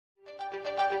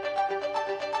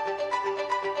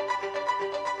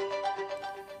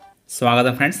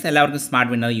സ്വാഗതം ഫ്രണ്ട്സ്, എല്ലാവർക്കും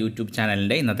smart winner YouTube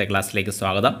ചാനലിൻ്റെ ഇന്നത്തെ ക്ലാസ്സിലേക്ക്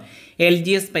സ്വാഗതം.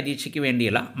 LGS പരീക്ഷയ്ക്ക്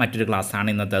വേണ്ടിയുള്ള മറ്റൊരു ക്ലാസ്സാണ്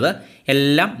ഇന്നത്തേത്.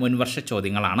 എല്ലാം മുൻവർഷ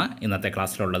ചോദ്യങ്ങളാണ് ഇന്നത്തെ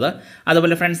ക്ലാസ്സിലുള്ളത്.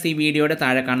 അതുപോലെ ഫ്രണ്ട്സ്, ഈ വീഡിയോയുടെ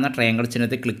താഴെ കാണുന്ന ട്രയാങ്കിൾ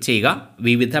ചിഹ്നത്തിൽ ക്ലിക്ക് ചെയ്യുക.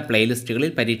 വിവിധ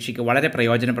പ്ലേലിസ്റ്റുകളിൽ പരീക്ഷയ്ക്ക് വളരെ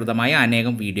പ്രയോജനപ്രദമായ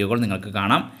അനേകം വീഡിയോകൾ നിങ്ങൾക്ക്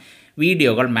കാണാം.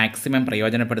 വീഡിയോകൾ മാക്സിമം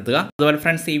പ്രയോജനപ്പെടുത്തുക. അതുപോലെ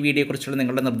ഫ്രണ്ട്സ്, ഈ വീഡിയോയെക്കുറിച്ചുള്ള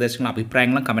നിങ്ങളുടെ നിർദ്ദേശങ്ങളും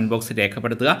അഭിപ്രായങ്ങളും കമൻറ്റ് ബോക്സിൽ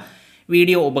രേഖപ്പെടുത്തുക.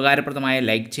 വീഡിയോ ഉപകാരപ്രദമായ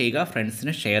ലൈക്ക് ചെയ്യുക,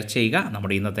 ഫ്രണ്ട്സിന് ഷെയർ ചെയ്യുക.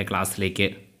 നമ്മുടെ ഇന്നത്തെ ക്ലാസ്സിലേക്ക്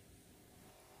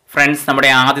ഫ്രണ്ട്സ്, നമ്മുടെ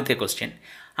ആദ്യത്തെ ക്വസ്റ്റ്യൻ,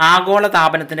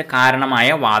 ആഗോളതാപനത്തിന് കാരണമായ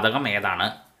വാതകം ഏതാണ്?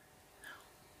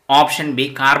 ഓപ്ഷൻ ബി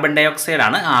കാർബൺ ഡയോക്സൈഡ്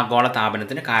ആണ്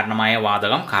ആഗോളതാപനത്തിന് കാരണമായ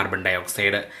വാതകം, കാർബൺ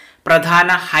ഡയോക്സൈഡ്. പ്രധാന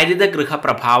ഹരിതഗൃഹ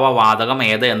പ്രഭാവ വാതകം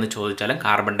ഏത് എന്ന് ചോദിച്ചാലും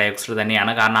കാർബൺ ഡയോക്സൈഡ്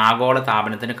തന്നെയാണ്. കാരണം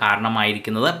ആഗോളതാപനത്തിന്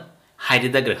കാരണമായിരിക്കുന്നത്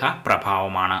ഹരിതഗൃഹ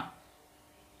പ്രഭാവമാണ്.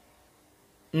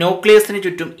 ന്യൂക്ലിയസിന്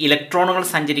ചുറ്റും ഇലക്ട്രോണുകൾ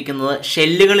സഞ്ചരിക്കുന്നത്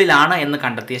ഷെല്ലുകളിലാണ് എന്ന്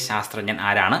കണ്ടെത്തിയ ശാസ്ത്രജ്ഞൻ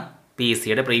ആരാണ്?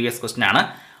 PSCയുടെ പ്രീവിയസ് ക്വസ്റ്റ്യൻ ആണ്.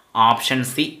 ഓപ്ഷൻ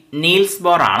സി നീൽസ്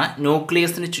ബോർ ആണ്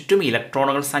ന്യൂക്ലിയസിന് ചുറ്റും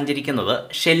ഇലക്ട്രോണുകൾ സഞ്ചരിക്കുന്നത്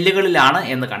ഷെല്ലുകളിലാണ്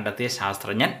എന്ന് കണ്ടെത്തിയ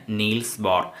ശാസ്ത്രജ്ഞൻ നീൽസ്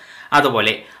ബോർ.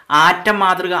 അതുപോലെ ആറ്റം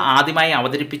മാതൃക ആദ്യമായി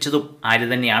അവതരിപ്പിച്ചതും ആര്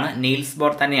തന്നെയാണ്? നീൽസ്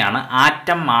ബോർ തന്നെയാണ്.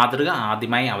 ആറ്റം മാതൃക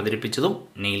ആദ്യമായി അവതരിപ്പിച്ചതും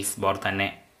നീൽസ് ബോർ തന്നെ.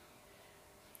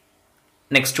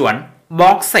 നെക്സ്റ്റ് വൺ,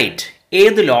 ബോക്സൈറ്റ്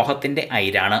ഏത് ലോഹത്തിൻ്റെ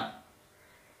അയിരാണ്?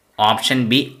 Option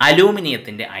B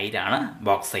അലൂമിനിയത്തിൻ്റെ അയിരാണ്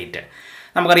bauxite.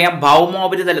 നമുക്കറിയാം,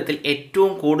 ഭൗമോപരിതലത്തിൽ ഏറ്റവും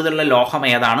കൂടുതലുള്ള ലോഹം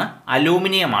ഏതാണ്?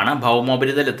 അലൂമിനിയമാണ്.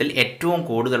 ഭൗമോപരിതലത്തിൽ ഏറ്റവും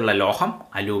കൂടുതലുള്ള ലോഹം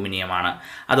അലൂമിനിയമാണ്.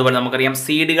 അതുപോലെ നമുക്കറിയാം,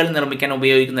 സീഡികൾ നിർമ്മിക്കാൻ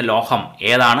ഉപയോഗിക്കുന്ന ലോഹം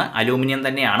ഏതാണ്? അലൂമിനിയം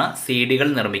തന്നെയാണ്. സീഡികൾ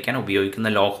നിർമ്മിക്കാൻ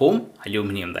ഉപയോഗിക്കുന്ന ലോഹവും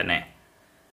അലൂമിനിയം തന്നെ.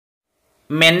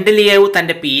 മെൻഡലിയേവ്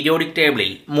തൻ്റെ പീരിയോഡിക്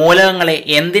ടേബിളിൽ മൂലകങ്ങളെ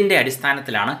എന്തിൻ്റെ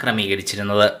അടിസ്ഥാനത്തിലാണ്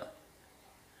ക്രമീകരിച്ചിരുന്നത്?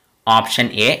 ഓപ്ഷൻ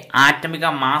എ ആറ്റമിക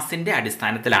മാസിൻ്റെ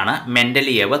അടിസ്ഥാനത്തിലാണ്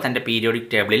മെൻഡലിയേവ് തൻ്റെ പീരിയോഡിക്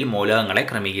ടേബിളിൽ മൂലകങ്ങളെ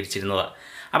ക്രമീകരിച്ചിരുന്നത്.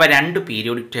 അപ്പോൾ രണ്ട്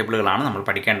പീരിയോഡിക് ടേബിളുകളാണ് നമ്മൾ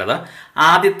പഠിക്കേണ്ടത്.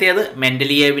 ആദ്യത്തേത്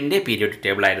മെൻഡലിയേവിൻ്റെ പീരിയോഡിക്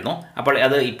ടേബിളായിരുന്നു. അപ്പോൾ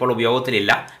അത് ഇപ്പോൾ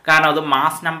ഉപയോഗത്തിലില്ല. കാരണം അത്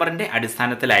മാസ് നമ്പറിൻ്റെ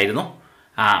അടിസ്ഥാനത്തിലായിരുന്നു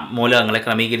മൂലകങ്ങളെ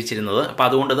ക്രമീകരിച്ചിരുന്നത്. അപ്പോൾ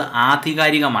അതുകൊണ്ട് അത്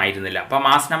ആധികാരികമായിരുന്നില്ല. അപ്പോൾ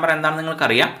മാസ് നമ്പർ എന്താണെന്ന്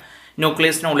നിങ്ങൾക്കറിയാം.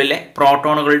 ന്യൂക്ലിയസിനുള്ളിലെ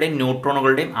പ്രോട്ടോണുകളുടെയും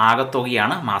ന്യൂട്രോണുകളുടെയും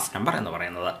ആകത്തുകയാണ് മാസ് നമ്പർ എന്ന്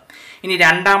പറയുന്നത്. ഇനി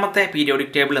രണ്ടാമത്തെ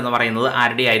പീരിയോഡിക് ടേബിൾ എന്ന് പറയുന്നത്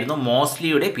ആരുടെ ആയിരുന്നു?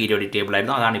 മോസ്ലിയുടെ പീരിയോഡിക് ടേബിൾ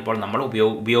ആയിരുന്നു. അതാണ് ഇപ്പോൾ നമ്മൾ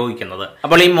ഉപയോഗിക്കുന്നത്.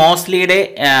 അപ്പോൾ ഈ മോസ്ലിയുടെ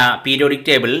പീരിയോഡിക്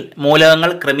ടേബിളിൽ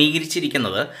മൂലകങ്ങൾ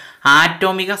ക്രമീകരിച്ചിരിക്കുന്നത്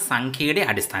ആറ്റോമിക സംഖ്യയുടെ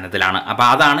അടിസ്ഥാനത്തിലാണ്. അപ്പോൾ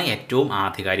അതാണ് ഏറ്റവും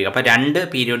ആധികാരികം. അപ്പോൾ രണ്ട്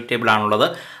പീരിയോഡിക് ടേബിൾ ആണുള്ളത്.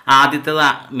 ആദ്യത്തേത്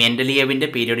മെൻഡലിയേവിൻ്റെ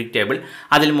പീരിയോഡിക് ടേബിൾ,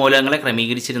 അതിൽ മൂലകങ്ങളെ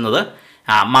ക്രമീകരിച്ചിരുന്നത്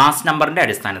മാസ് നമ്പറിൻ്റെ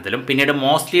അടിസ്ഥാനത്തിലും, പിന്നീട്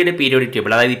മോസ്ലിയുടെ പീരിയോഡിക്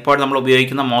ടേബിൾ, അതായത് ഇപ്പോൾ നമ്മൾ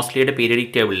ഉപയോഗിക്കുന്ന മോസ്ലിയുടെ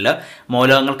പീരിയോഡിക് ടേബിളിൽ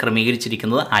മൂലകങ്ങൾ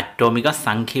ക്രമീകരിച്ചിരിക്കുന്നത് ആറ്റോമിക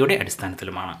സംഖ്യയുടെ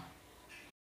അടിസ്ഥാനത്തിലുമാണ്.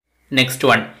 നെക്സ്റ്റ്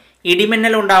വൺ,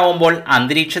 ഇടിമിന്നൽ ഉണ്ടാകുമ്പോൾ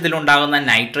അന്തരീക്ഷത്തിലുണ്ടാകുന്ന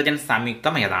നൈട്രജൻ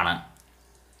സംയുക്തം ഏതാണ്?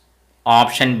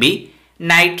 ഓപ്ഷൻ ബി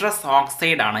നൈട്രസ്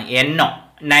ഓക്സൈഡ് ആണ്. NO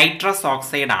നൈട്രസ്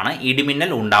ഓക്സൈഡ് ആണ്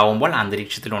ഇടിമിന്നൽ ഉണ്ടാകുമ്പോൾ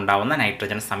അന്തരീക്ഷത്തിലുണ്ടാകുന്ന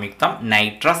നൈട്രജൻ സംയുക്തം.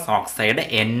 നൈട്രസ് ഓക്സൈഡ്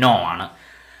NO ആണ്.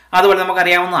 അതുപോലെ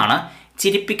നമുക്കറിയാവുന്നതാണ്,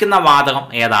 ചിരിപ്പിക്കുന്ന വാതകം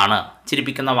ഏതാണ്?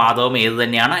 ചിരിപ്പിക്കുന്ന വാതകം ഏത്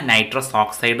തന്നെയാണ്? നൈട്രസ്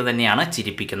ഓക്സൈഡ് തന്നെയാണ്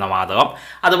ചിരിപ്പിക്കുന്ന വാതകം.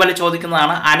 അതുപോലെ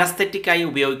ചോദിക്കുന്നതാണ്, അനസ്തെറ്റിക്കായി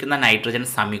ഉപയോഗിക്കുന്ന നൈട്രജൻ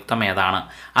സംയുക്തം ഏതാണ്?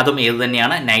 അതും ഏത്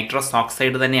തന്നെയാണ്? നൈട്രസ്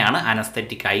ഓക്സൈഡ് തന്നെയാണ്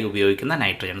അനസ്തെറ്റിക്കായി ഉപയോഗിക്കുന്ന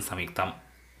നൈട്രജൻ സംയുക്തം.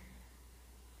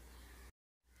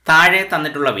 താഴെ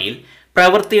തന്നിട്ടുള്ളവയിൽ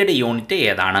പ്രവൃത്തിയുടെ യൂണിറ്റ്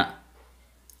ഏതാണ്?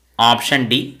 ഓപ്ഷൻ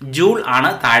ഡി ജൂൾ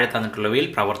ആണ് താഴെ തന്നിട്ടുള്ളവയിൽ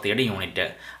പ്രവൃത്തിയുടെ യൂണിറ്റ്.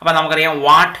 അപ്പോൾ നമുക്കറിയാം,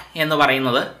 വാട്ട് എന്ന്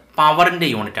പറയുന്നത് പവറിൻ്റെ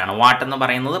യൂണിറ്റാണ്. വാട്ട് എന്ന്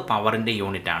പറയുന്നത് പവറിൻ്റെ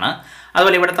യൂണിറ്റാണ്.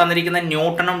 അതുപോലെ ഇവിടെ തന്നിരിക്കുന്ന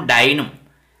ന്യൂട്ടണും ഡൈനും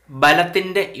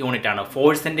ബലത്തിൻ്റെ യൂണിറ്റാണ്,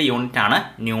 ഫോഴ്സിൻ്റെ യൂണിറ്റാണ്.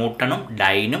 ന്യൂട്ടണും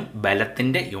ഡൈനും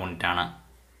ബലത്തിൻ്റെ യൂണിറ്റാണ്.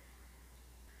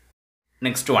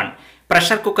 നെക്സ്റ്റ് വൺ,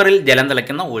 പ്രഷർ കുക്കറിൽ ജലം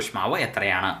തിളയ്ക്കുന്ന ഊഷ്മാവ്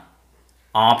എത്രയാണ്?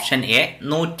 ഓപ്ഷൻ എ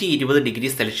 120 ഡിഗ്രി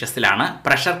സെൽഷ്യസിലാണ്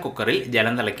പ്രഷർ കുക്കറിൽ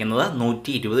ജലം തിളയ്ക്കുന്നത്.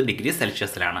 120 ഡിഗ്രി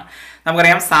സെൽഷ്യസിലാണ്.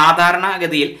 നമുക്കറിയാം,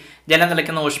 സാധാരണഗതിയിൽ ജലം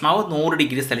തിളയ്ക്കുന്ന ഊഷ്മാവ് 100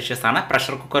 ഡിഗ്രി സെൽഷ്യസ് ആണ്.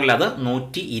 പ്രഷർ കുക്കറിൽ അത്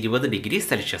 120 ഡിഗ്രി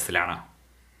സെൽഷ്യസിലാണ്.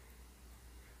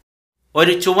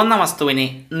 ഒരു ചുവന്ന വസ്തുവിനെ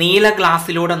നീല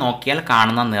ഗ്ലാസ്സിലൂടെ നോക്കിയാൽ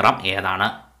കാണുന്ന നിറം ഏതാണ്?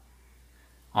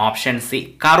 ഓപ്ഷൻ സി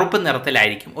കറുപ്പ്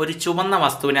നിറത്തിലായിരിക്കും. ഒരു ചുവന്ന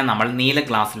വസ്തുവിനെ നമ്മൾ നീല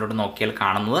ഗ്ലാസ്സിലൂടെ നോക്കിയാൽ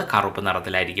കാണുന്നത് കറുപ്പ്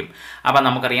നിറത്തിലായിരിക്കും. അപ്പോൾ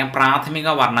നമുക്കറിയാം, പ്രാഥമിക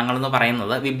വർണ്ണങ്ങൾ എന്ന്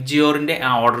പറയുന്നത് വിബ്ജിയോറിൻ്റെ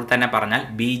ആ ഓർഡർ തന്നെ പറഞ്ഞാൽ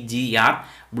BGR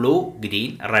ബ്ലൂ,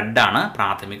 ഗ്രീൻ, റെഡ് ആണ്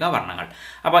പ്രാഥമിക വർണ്ണങ്ങൾ.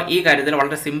 അപ്പോൾ ഈ കാര്യത്തിൽ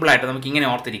വളരെ സിമ്പിളായിട്ട് നമുക്ക് ഇങ്ങനെ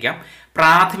ഓർത്തിരിക്കാം.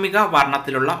 പ്രാഥമിക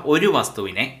വർണ്ണത്തിലുള്ള ഒരു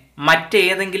വസ്തുവിനെ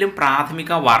മറ്റേതെങ്കിലും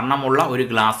പ്രാഥമിക വർണ്ണമുള്ള ഒരു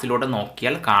ഗ്ലാസ്സിലൂടെ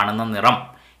നോക്കിയാൽ കാണുന്ന നിറം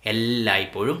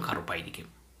എല്ലായ്പ്പോഴും കറുപ്പായിരിക്കും.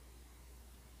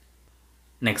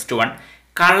 നെക്സ്റ്റ് വൺ,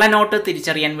 കള്ളനോട്ട്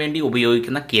തിരിച്ചറിയാൻ വേണ്ടി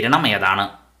ഉപയോഗിക്കുന്ന കിരണം ഏതാണ്?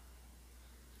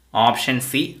 Option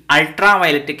C ultra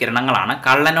violet കിരണങ്ങളാണ്.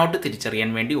 കള്ളനോട്ട് തിരിച്ചറിയാൻ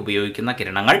വേണ്ടി ഉപയോഗിക്കുന്ന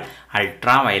കിരണങ്ങൾ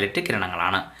അൾട്രാ വയലറ്റ്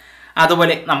കിരണങ്ങളാണ്.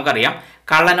 അതുപോലെ നമുക്കറിയാം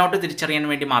കള്ളനോട്ട് തിരിച്ചറിയാൻ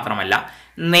വേണ്ടി മാത്രമല്ല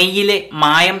നെയ്യിലെ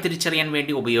മായം തിരിച്ചറിയാൻ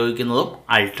വേണ്ടി ഉപയോഗിക്കുന്നതും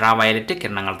അൾട്രാ വയലറ്റ്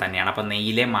കിരണങ്ങൾ തന്നെയാണ്. അപ്പോൾ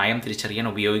നെയ്യിലെ മായം തിരിച്ചറിയാൻ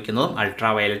ഉപയോഗിക്കുന്നതും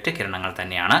അൾട്രാ വയലറ്റ് കിരണങ്ങൾ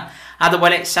തന്നെയാണ്.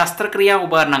 അതുപോലെ ശസ്ത്രക്രിയാ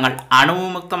ഉപകരണങ്ങൾ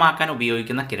അണുവിമുക്തമാക്കാൻ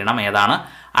ഉപയോഗിക്കുന്ന കിരണം ഏതാണ്?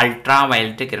 അൾട്രാ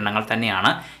വയലറ്റ് കിരണങ്ങൾ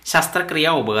തന്നെയാണ്.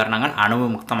 ശസ്ത്രക്രിയാ ഉപകരണങ്ങൾ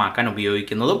അണുവിമുക്തമാക്കാൻ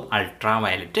ഉപയോഗിക്കുന്നതും അൾട്രാ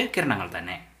വയലറ്റ് കിരണങ്ങൾ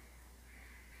തന്നെ.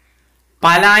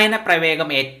 പലായന പ്രവേഗം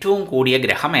ഏറ്റവും കൂടിയ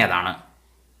ഗ്രഹം ഏതാണ്?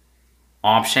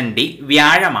 Option D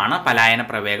വ്യാഴമാണ്. പലായന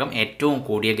പ്രവേഗം ഏറ്റവും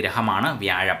കൂടിയ ഗ്രഹമാണ്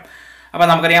വ്യാഴം. അപ്പോൾ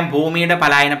നമുക്കറിയാം ഭൂമിയുടെ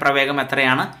പലായന പ്രവേഗം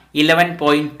എത്രയാണ്?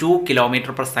 11.2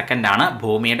 km/s ആണ്.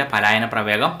 ഭൂമിയുടെ പലായന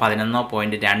പ്രവേഗം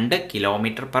 11.2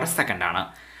 km/s ആണ്.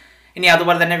 ഇനി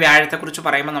അതുപോലെ തന്നെ വ്യാഴത്തെക്കുറിച്ച്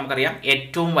പറയുമ്പോൾ നമുക്കറിയാം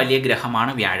ഏറ്റവും വലിയ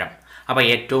ഗ്രഹമാണ് വ്യാഴം. അപ്പോൾ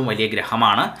ഏറ്റവും വലിയ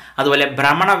ഗ്രഹമാണ്. അതുപോലെ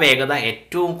ഭ്രമണ വേഗത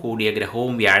ഏറ്റവും കൂടിയ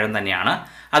ഗ്രഹവും വ്യാഴം തന്നെയാണ്.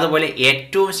 അതുപോലെ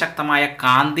ഏറ്റവും ശക്തമായ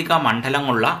കാന്തിക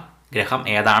മണ്ഡലമുള്ള ഗ്രഹം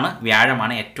ഏതാണ്?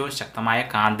 വ്യാഴമാണ്. ഏറ്റവും ശക്തമായ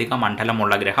കാന്തിക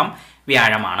മണ്ഡലമുള്ള ഗ്രഹം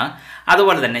വ്യാഴമാണ്.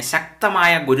 അതുപോലെ തന്നെ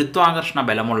ശക്തമായ ഗുരുത്വാകർഷണ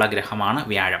ബലമുള്ള ഗ്രഹമാണ്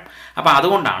വ്യാഴം. അപ്പോൾ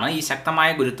അതുകൊണ്ടാണ് ഈ ശക്തമായ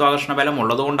ഗുരുത്വാകർഷണ ബലം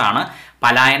ഉള്ളതുകൊണ്ടാണ്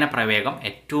പലായന പ്രവേഗം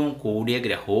ഏറ്റവും കൂടിയ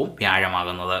ഗ്രഹവും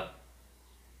വ്യാഴമാകുന്നത്.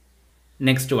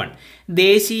 നെക്സ്റ്റ് വൺ,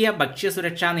 ദേശീയ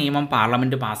ഭക്ഷ്യസുരക്ഷാ നിയമം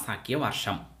പാർലമെൻറ്റ് പാസ്സാക്കിയ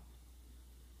വർഷം?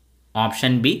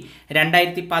 ഓപ്ഷൻ ബി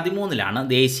 2013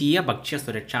 ദേശീയ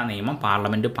ഭക്ഷ്യസുരക്ഷാ നിയമം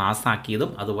പാർലമെൻറ്റ്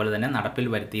പാസ്സാക്കിയതും അതുപോലെ തന്നെ നടപ്പിൽ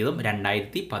വരുത്തിയതും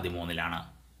 2013.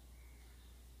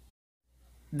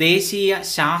 ദേശീയ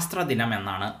ശാസ്ത്ര ദിനം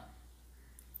എന്നാണ്?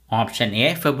 ഓപ്ഷൻ എ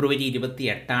ഫെബ്രുവരി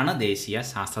 28 ദേശീയ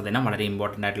ശാസ്ത്ര ദിനം. വളരെ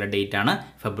ഇമ്പോർട്ടൻ്റ് ആയിട്ടുള്ള ഡേറ്റ് ആണ്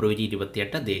ഫെബ്രുവരി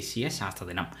 28 ദേശീയ ശാസ്ത്ര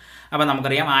ദിനം. അപ്പോൾ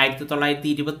നമുക്കറിയാം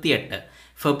 1928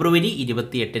 ഫെബ്രുവരി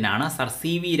 28 സർ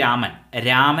CV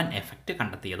രാമൻ എഫക്റ്റ്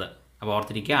കണ്ടെത്തിയത്. അപ്പോൾ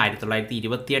ഓർത്തിരിക്കുക,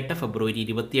 1928 ഫെബ്രുവരി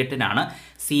 28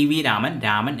 CV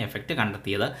രാമൻ എഫക്റ്റ്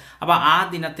കണ്ടെത്തിയത്. അപ്പോൾ ആ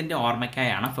ദിനത്തിൻ്റെ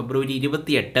ഓർമ്മയ്ക്കായാണ് ഫെബ്രുവരി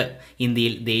 28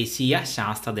 ഇന്ത്യയിൽ ദേശീയ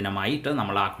ശാസ്ത്ര ദിനമായിട്ട്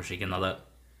നമ്മൾ ആഘോഷിക്കുന്നത്.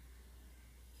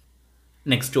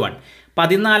 നെക്സ്റ്റ് വൺ,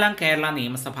 14ാം കേരള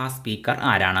നിയമസഭാ സ്പീക്കർ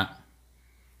ആരാണ്?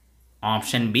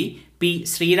 ഓപ്ഷൻ ബി പി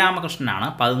ശ്രീരാമകൃഷ്ണനാണ്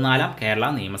 14ാം കേരള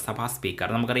നിയമസഭാ സ്പീക്കർ.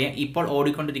 നമുക്കറിയാം ഇപ്പോൾ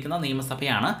ഓടിക്കൊണ്ടിരിക്കുന്ന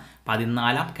നിയമസഭയാണ്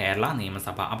 14ാം കേരള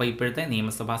നിയമസഭ. അപ്പോൾ ഇപ്പോഴത്തെ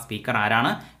നിയമസഭാ സ്പീക്കർ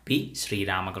ആരാണ്? പി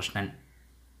ശ്രീരാമകൃഷ്ണൻ.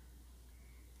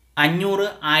 500,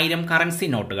 1000 കറൻസി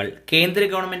നോട്ടുകൾ കേന്ദ്ര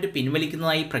ഗവൺമെൻറ്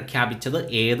പിൻവലിക്കുന്നതായി പ്രഖ്യാപിച്ചത്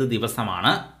ഏത്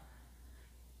ദിവസമാണ്?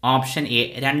 ഓപ്ഷൻ എ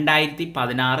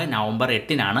 2016 നവംബർ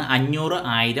 8 500,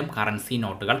 1000 കറൻസി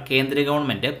നോട്ടുകൾ കേന്ദ്ര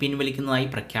ഗവൺമെൻറ് പിൻവലിക്കുന്നതായി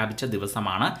പ്രഖ്യാപിച്ച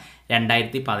ദിവസമാണ്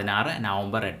 2016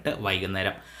 നവംബർ 8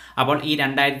 വൈകുന്നേരം. അപ്പോൾ ഈ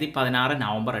 2016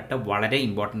 നവംബർ 8 വളരെ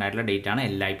ഇമ്പോർട്ടൻ്റ് ആയിട്ടുള്ള ഡേറ്റ് ആണ്,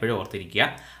 എല്ലായ്പ്പോഴും ഓർത്തിരിക്കുക.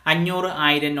 500,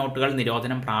 1000 നോട്ടുകൾ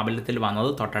നിരോധനം പ്രാബല്യത്തിൽ വന്നത്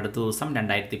തൊട്ടടുത്ത ദിവസം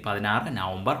 2016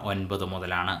 നവംബർ 9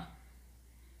 മുതലാണ്.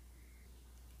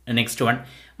 നെക്സ്റ്റ് വൺ,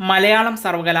 മലയാളം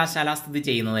സർവകലാശാല സ്ഥിതി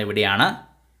ചെയ്യുന്നത് എവിടെയാണ്?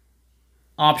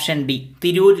 ഓപ്ഷൻ ഡി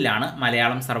തിരൂരിലാണ്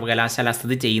മലയാളം സർവകലാശാല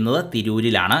സ്ഥിതി ചെയ്യുന്നത്.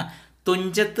 തിരൂരിലാണ്.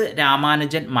 തുഞ്ചത്ത്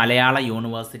രാമാനുജൻ മലയാള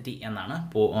യൂണിവേഴ്സിറ്റി എന്നാണ്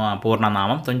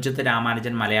പൂർണ്ണനാമം. തുഞ്ചത്ത്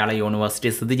രാമാനുജൻ മലയാള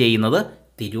യൂണിവേഴ്സിറ്റി സ്ഥിതി ചെയ്യുന്നത്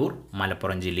തിരൂർ,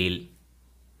 മലപ്പുറം ജില്ലയിൽ.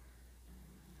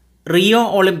 റിയോ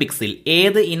ഒളിമ്പിക്സിൽ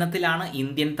ഏത് ഇനത്തിലാണ്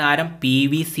ഇന്ത്യൻ താരം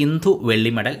PV സിന്ധു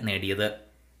വെള്ളി മെഡൽ നേടിയത്?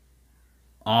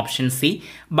 ഓപ്ഷൻ സി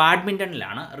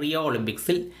ബാഡ്മിൻ്റണിലാണ് റിയോ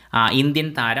ഒളിമ്പിക്സിൽ ഇന്ത്യൻ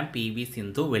താരം PV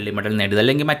സിന്ധു വെള്ളി മെഡൽ നേടിയത്.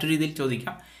 അല്ലെങ്കിൽ മറ്റൊരു രീതിയിൽ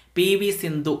ചോദിക്കാം, PV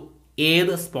സിന്ധു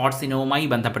ഏത് സ്പോർട്സ് ഇനവുമായി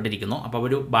ബന്ധപ്പെട്ടിരിക്കുന്നു? അപ്പോൾ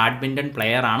ഒരു ബാഡ്മിൻ്റൺ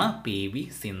പ്ലെയറാണ് PV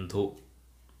സിന്ധു.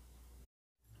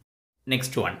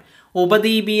 നെക്സ്റ്റ് വൺ,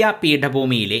 ഉപദ്വീപീയ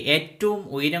പീഠഭൂമിയിലെ ഏറ്റവും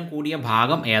ഉയരം കൂടിയ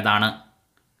ഭാഗം ഏതാണ്?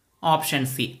 Option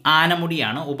C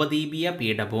ആനമുടിയാണ്. ഉപദ്വീപീയ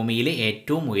പീഠഭൂമിയിലെ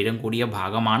ഏറ്റവും ഉയരം കൂടിയ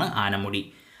ഭാഗമാണ് ആനമുടി.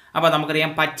 അപ്പോൾ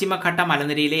നമുക്കറിയാം പശ്ചിമഘട്ട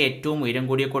മലനിരയിലെ ഏറ്റവും ഉയരം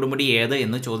കൂടിയ കൊടുമുടി ഏത്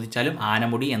എന്ന് ചോദിച്ചാലും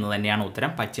ആനമുടി എന്ന് തന്നെയാണ്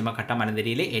ഉത്തരം. പശ്ചിമഘട്ട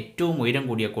മലനിരയിലെ ഏറ്റവും ഉയരം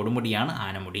കൂടിയ കൊടുമുടിയാണ്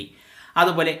ആനമുടി.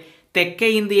 അതുപോലെ തെക്കേ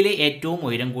ഇന്ത്യയിലെ ഏറ്റവും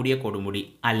ഉയരം കൂടിയ കൊടുമുടി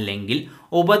അല്ലെങ്കിൽ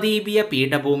ഉപദ്വീപീയ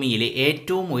പീഠഭൂമിയിലെ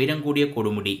ഏറ്റവും ഉയരം കൂടിയ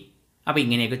കൊടുമുടി, അപ്പോൾ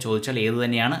ഇങ്ങനെയൊക്കെ ചോദിച്ചാൽ ഏത്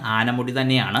തന്നെയാണ്? ആനമുടി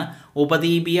തന്നെയാണ്.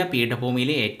 ഉപദ്വീപീയ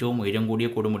പീഠഭൂമിയിലെ ഏറ്റവും ഉയരം കൂടിയ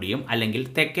കൊടുമുടിയും അല്ലെങ്കിൽ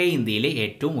തെക്കേ ഇന്ത്യയിലെ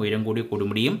ഏറ്റവും ഉയരം കൂടിയ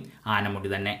കൊടുമുടിയും ആനമുടി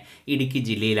തന്നെ. ഇടുക്കി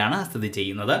ജില്ലയിലാണ് സ്ഥിതി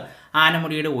ചെയ്യുന്നത്.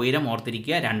 ആനമുടിയുടെ ഉയരം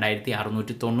ഓർത്തിരിക്കുക,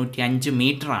 2695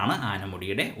 മീറ്ററാണ്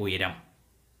ആനമുടിയുടെ ഉയരം.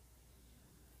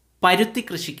 പരുത്തി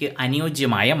കൃഷിക്ക്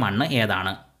അനുയോജ്യമായ മണ്ണ്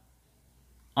ഏതാണ്?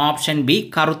 ഓപ്ഷൻ ബി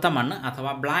കറുത്ത മണ്ണ്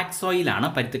അഥവാ ബ്ലാക്ക് സോയിലാണ്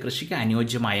പരുത്തി കൃഷിക്ക്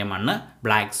അനുയോജ്യമായ മണ്ണ്.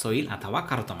 ബ്ലാക്ക് സോയിൽ അഥവാ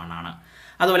കറുത്ത മണ്ണാണ്.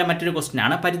 അതുപോലെ മറ്റൊരു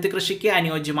ക്വസ്റ്റ്യനാണ്, പരുത്തി കൃഷിക്ക്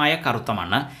അനുയോജ്യമായ കറുത്ത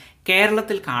മണ്ണ്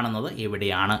കേരളത്തിൽ കാണുന്നത്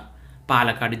എവിടെയാണ്?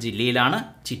 പാലക്കാട് ജില്ലയിലാണ്,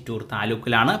 ചിറ്റൂർ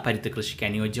താലൂക്കിലാണ്. പരുത്തി കൃഷിക്ക്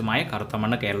അനുയോജ്യമായ കറുത്ത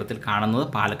മണ്ണ് കേരളത്തിൽ കാണുന്നത്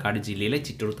പാലക്കാട് ജില്ലയിലെ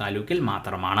ചിറ്റൂർ താലൂക്കിൽ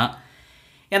മാത്രമാണ്.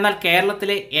 എന്നാൽ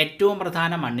കേരളത്തിലെ ഏറ്റവും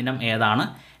പ്രധാന മണ്ണിനം ഏതാണ്?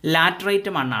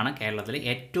 ലാറ്ററൈറ്റ് മണ്ണാണ്. കേരളത്തിലെ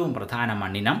ഏറ്റവും പ്രധാന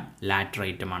മണ്ണിനം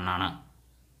ലാറ്ററൈറ്റ് മണ്ണാണ്.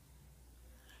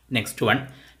 നെക്സ്റ്റ് വൺ,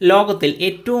 ലോകത്തിൽ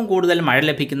ഏറ്റവും കൂടുതൽ മഴ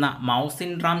ലഭിക്കുന്ന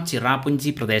മൗസിൻഡ്രാം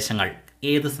ചിറാപുഞ്ചി പ്രദേശങ്ങൾ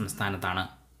ഏത് സംസ്ഥാനത്താണ്?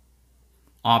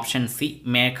 Option C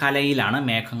മേഘാലയയിലാണ്.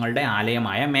 മേഘങ്ങളുടെ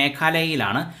ആലയമായ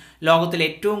മേഘാലയയിലാണ് ലോകത്തിൽ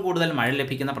ഏറ്റവും കൂടുതൽ മഴ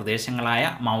ലഭിക്കുന്ന പ്രദേശങ്ങളായ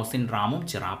മൗസിൻഡ്രാമും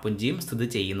ചിറാപുഞ്ചിയും സ്ഥിതി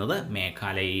ചെയ്യുന്നത്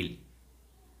മേഘാലയയിൽ.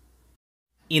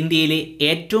 ഇന്ത്യയിലെ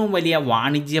ഏറ്റവും വലിയ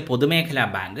വാണിജ്യ പൊതുമേഖലാ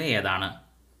ബാങ്ക് ഏതാണ്?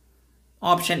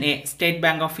 Option A state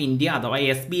bank of India അഥവാ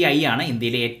SBI ആണ്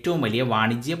ഇന്ത്യയിലെ ഏറ്റവും വലിയ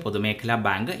വാണിജ്യ പൊതുമേഖലാ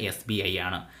ബാങ്ക്. SBI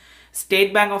ആണ്.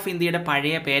 സ്റ്റേറ്റ് ബാങ്ക് ഓഫ് ഇന്ത്യയുടെ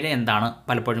പഴയ പേര് എന്താണ്?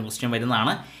 പലപ്പോഴും ക്വസ്റ്റ്യൻ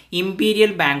വരുന്നതാണ്.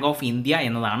 ഇംപീരിയൽ ബാങ്ക് ഓഫ് ഇന്ത്യ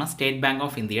എന്നതാണ് സ്റ്റേറ്റ് ബാങ്ക്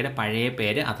ഓഫ് ഇന്ത്യയുടെ പഴയ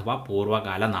പേര് അഥവാ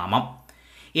പൂർവ്വകാല നാമം.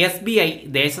 SBI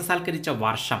ദേശസാൽക്കരിച്ച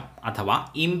വർഷം അഥവാ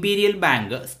imperial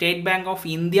bank state bank of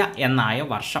India എന്നായ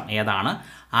വർഷം ഏതാണ്?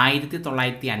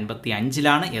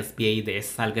 1955 SBI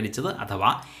ദേശസാൽക്കരിച്ചത് അഥവാ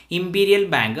imperial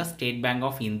bank state bank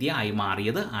of India ആയി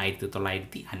മാറിയത്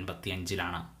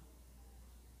 1955.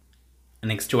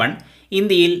 നെക്സ്റ്റ് വൺ,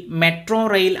 ഇന്ത്യയിൽ മെട്രോ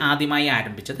റെയിൽ ആദ്യമായി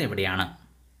ആരംഭിച്ചത് എവിടെയാണ്?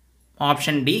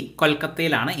 Option D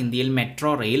കൊൽക്കത്തയിലാണ്. ഇന്ത്യയിൽ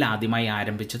മെട്രോ റെയിൽ ആദ്യമായി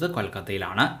ആരംഭിച്ചത്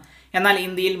കൊൽക്കത്തയിലാണ്. എന്നാൽ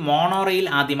ഇന്ത്യയിൽ മോണോ റെയിൽ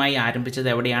ആദ്യമായി ആരംഭിച്ചത്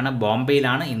എവിടെയാണ്?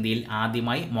 ബോംബെയിലാണ്. ഇന്ത്യയിൽ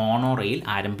ആദ്യമായി മോണോ റെയിൽ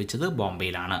ആരംഭിച്ചത്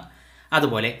ബോംബെയിലാണ്.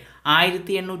 അതുപോലെ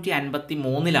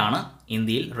 1853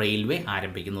 ഇന്ത്യയിൽ റെയിൽവേ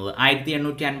ആരംഭിക്കുന്നത്.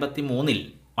 1853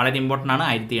 വളരെ ഇമ്പോർട്ടൻ്റ് ആണ്.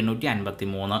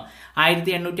 1853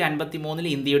 1853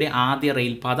 ഇന്ത്യയുടെ ആദ്യ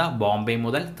റെയിൽപാത ബോംബെ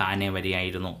മുതൽ താനെ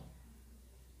വരെയായിരുന്നു.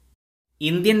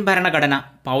 ഇന്ത്യൻ ഭരണഘടന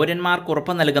പൗരന്മാർക്ക്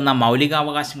ഉറപ്പു നൽകുന്ന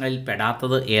മൗലികാവകാശങ്ങളിൽ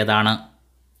പെടാത്തത് ഏതാണ്?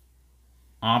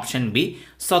 ഓപ്ഷൻ ബി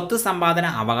സ്വത്ത് സമ്പാദന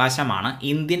അവകാശമാണ്.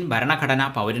 ഇന്ത്യൻ ഭരണഘടന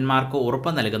പൗരന്മാർക്ക് ഉറപ്പു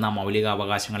നൽകുന്ന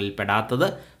മൗലികാവകാശങ്ങളിൽ പെടാത്തത്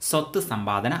സ്വത്ത്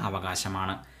സമ്പാദന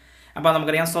അവകാശമാണ്. അപ്പോൾ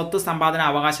നമുക്കറിയാം സ്വത്ത് സമ്പാദന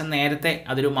അവകാശം നേരത്തെ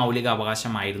അതൊരു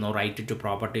മൗലികാവകാശമായിരുന്നു. റൈറ്റ് ടു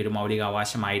പ്രോപ്പർട്ടി ഒരു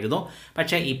മൗലികാവകാശമായിരുന്നു.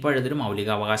 പക്ഷേ ഇപ്പോഴതൊരു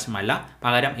മൗലികാവകാശമല്ല.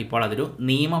 പകരം ഇപ്പോൾ അതൊരു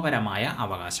നിയമപരമായ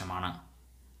അവകാശമാണ്.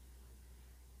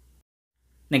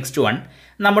 നെക്സ്റ്റ് വൺ,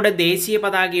 നമ്മുടെ ദേശീയ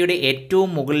പതാകയുടെ ഏറ്റവും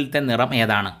മുകളിലത്തെ നിറം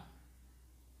ഏതാണ്?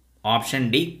 Option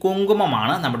D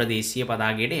കുങ്കുമമാണ്. നമ്മുടെ ദേശീയ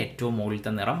പതാകയുടെ ഏറ്റവും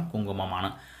മുകളിലത്തെ നിറം കുങ്കുമമാണ്.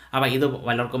 അപ്പോൾ ഇത്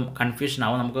പലർക്കും കൺഫ്യൂഷൻ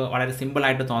ആവും. നമുക്ക് വളരെ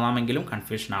സിമ്പിളായിട്ട് തോന്നാമെങ്കിലും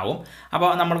കൺഫ്യൂഷൻ ആവും. അപ്പോൾ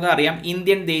നമ്മൾക്ക് അറിയാം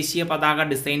ഇന്ത്യൻ ദേശീയ പതാക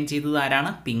ഡിസൈൻ ചെയ്തത് ആരാണ്?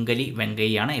 പിംഗലി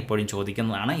വെങ്കയ്യാണ്. എപ്പോഴും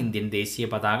ചോദിക്കുന്നതാണ്. ഇന്ത്യൻ ദേശീയ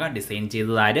പതാക ഡിസൈൻ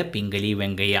ചെയ്തത് ആര്? പിംഗലി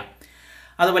വെങ്കയ്യ.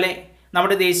 അതുപോലെ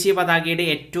നമ്മുടെ ദേശീയ പതാകയുടെ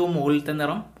ഏറ്റവും മുകളിലത്തെ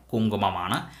നിറം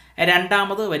കുങ്കുമമാണ്.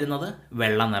 രണ്ടാമത് വരുന്നത്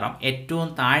വെള്ള നിറം. ഏറ്റവും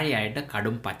താഴെയായിട്ട്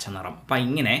കടും പച്ച നിറം. അപ്പം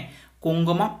ഇങ്ങനെ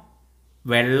കുങ്കുമം,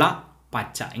 വെള്ള,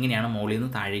 പച്ച ഇങ്ങനെയാണ് മുകളിൽ നിന്ന്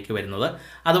താഴേക്ക് വരുന്നത്.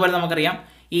 അതുപോലെ നമുക്കറിയാം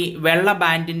ഈ വെള്ള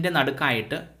ബാൻഡിൻ്റെ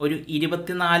നടുക്കായിട്ട് ഒരു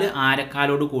 24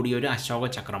 ആരക്കാലോട് കൂടിയ ഒരു അശോക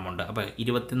ചക്രമുണ്ട്. അപ്പോൾ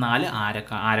 24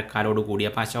 ആരക്കാലോട് കൂടി.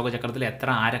 അപ്പോൾ അശോക ചക്രത്തിൽ എത്ര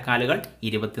ആരക്കാലുകൾ?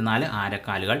 24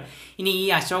 ആരക്കാലുകൾ. ഇനി ഈ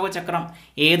അശോക ചക്രം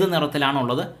ഏത്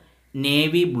നിറത്തിലാണുള്ളത്?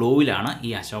 നേവി ബ്ലൂവിലാണ്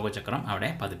ഈ അശോക ചക്രം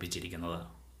അവിടെ പതിപ്പിച്ചിരിക്കുന്നത്.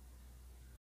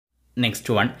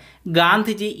 നെക്സ്റ്റ് വൺ,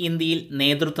 ഗാന്ധിജി ഇന്ത്യയിൽ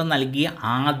നേതൃത്വം നൽകിയ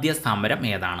ആദ്യ സമരം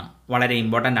ഏതാണ്? വളരെ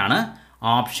ഇമ്പോർട്ടൻ്റ് ആണ്.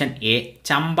 ഓപ്ഷൻ എ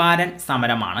ചമ്പാരൻ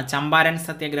സമരമാണ്. ചമ്പാരൻ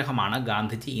സത്യാഗ്രഹമാണ്.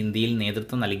 ഗാന്ധിജി ഇന്ത്യയിൽ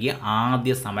നേതൃത്വം നൽകിയ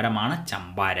ആദ്യ സമരമാണ്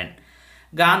ചമ്പാരൻ.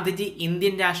 ഗാന്ധിജി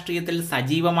ഇന്ത്യൻ രാഷ്ട്രീയത്തിൽ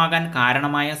സജീവമാകാൻ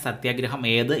കാരണമായ സത്യാഗ്രഹം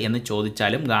ഏത് എന്ന്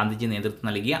ചോദിച്ചാലും ഗാന്ധിജി നേതൃത്വം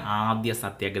നൽകിയ ആദ്യ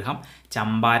സത്യാഗ്രഹം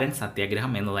ചമ്പാരൻ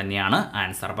സത്യാഗ്രഹം എന്ന് തന്നെയാണ്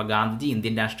ആൻസർ. അപ്പോൾ ഗാന്ധിജി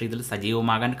ഇന്ത്യൻ രാഷ്ട്രീയത്തിൽ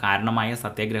സജീവമാകാൻ കാരണമായ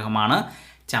സത്യാഗ്രഹമാണ്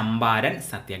ചമ്പാരൻ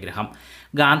സത്യാഗ്രഹം.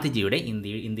 ഗാന്ധിജിയുടെ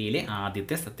ഇന്ത്യയിലെ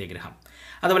ആദ്യത്തെ സത്യാഗ്രഹം.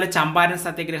 അതുപോലെ ചമ്പാരൻ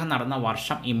സത്യാഗ്രഹം നടന്ന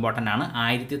വർഷം ഇമ്പോർട്ടൻ്റ് ആണ്.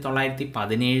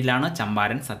 1917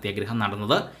 ചമ്പാരൻ സത്യാഗ്രഹം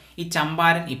നടന്നത്. ഈ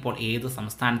ചമ്പാരൻ ഇപ്പോൾ ഏത്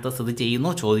സംസ്ഥാനത്ത് സ്ഥിതി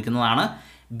ചെയ്യുന്നു ചോദിക്കുന്നതാണ്.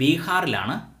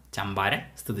 ബീഹാറിലാണ് ചമ്പാരൻ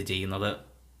സ്ഥിതി ചെയ്യുന്നത്.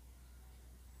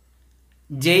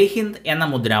 ജയ് ഹിന്ദ് എന്ന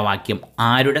മുദ്രാവാക്യം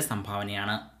ആരുടെ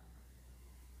സംഭാവനയാണ്?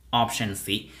 ഓപ്ഷൻ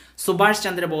സി സുഭാഷ്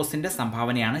ചന്ദ്രബോസിൻ്റെ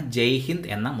സംഭാവനയാണ്. ജയ് ഹിന്ദ്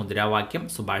എന്ന മുദ്രാവാക്യം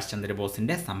സുഭാഷ്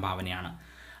ചന്ദ്രബോസിൻ്റെ സംഭാവനയാണ്.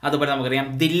 അതുപോലെ നമുക്കറിയാം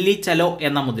ദില്ലി ചലോ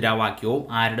എന്ന മുദ്രാവാക്യവും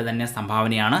ആരുടെ തന്നെ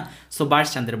സംഭാവനയാണ്?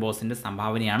 സുഭാഷ് ചന്ദ്രബോസിൻ്റെ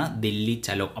സംഭാവനയാണ് ദില്ലി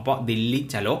ചലോ. അപ്പോൾ ദില്ലി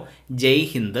ചലോ, ജയ്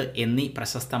ഹിന്ദ് എന്നീ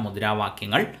പ്രശസ്ത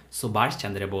മുദ്രാവാക്യങ്ങൾ സുഭാഷ്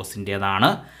ചന്ദ്രബോസിൻ്റേതാണ്.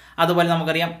 അതുപോലെ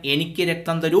നമുക്കറിയാം എനിക്ക്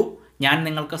രക്തം തരൂ, ഞാൻ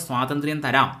നിങ്ങൾക്ക് സ്വാതന്ത്ര്യം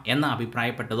തരാം എന്ന്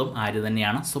അഭിപ്രായപ്പെട്ടതും ആര്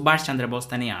തന്നെയാണ്? സുഭാഷ് ചന്ദ്രബോസ്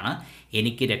തന്നെയാണ്.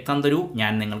 എനിക്ക് രക്തം തരൂ,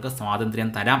 ഞാൻ നിങ്ങൾക്ക് സ്വാതന്ത്ര്യം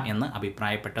തരാം എന്ന്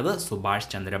അഭിപ്രായപ്പെട്ടത് സുഭാഷ്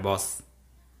ചന്ദ്രബോസ്.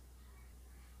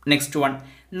 നെക്സ്റ്റ് വൺ,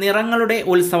 നിറങ്ങളുടെ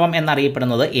ഉത്സവം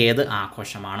എന്നറിയപ്പെടുന്നത് ഏത്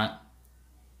ആഘോഷമാണ്?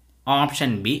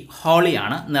 Option B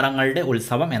ഹോളിയാണ്. നിറങ്ങളുടെ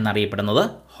ഉത്സവം എന്നറിയപ്പെടുന്നത്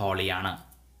ഹോളിയാണ്.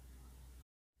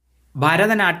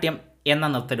 ഭരതനാട്യം എന്ന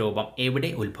നൃത്തരൂപം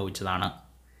എവിടെ ഉത്ഭവിച്ചതാണ്?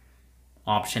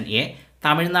 ഓപ്ഷൻ എ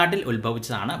തമിഴ്നാട്ടിൽ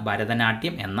ഉത്ഭവിച്ചതാണ്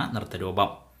ഭരതനാട്യം എന്ന നൃത്തരൂപം.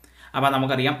 അപ്പോൾ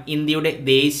നമുക്കറിയാം ഇന്ത്യയുടെ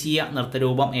ദേശീയ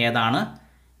നൃത്തരൂപം ഏതാണ്?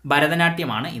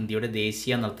 ഭരതനാട്യമാണ് ഇന്ത്യയുടെ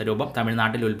ദേശീയ നൃത്തരൂപം.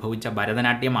 തമിഴ്നാട്ടിൽ ഉത്ഭവിച്ച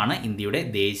ഭരതനാട്യമാണ് ഇന്ത്യയുടെ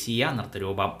ദേശീയ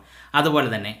നൃത്തരൂപം. അതുപോലെ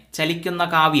തന്നെ ചലിക്കുന്ന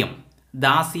കാവ്യം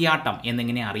ദാസിയാട്ടം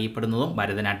എന്നിങ്ങനെ അറിയപ്പെടുന്നതും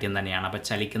ഭരതനാട്യം തന്നെയാണ്. അപ്പോൾ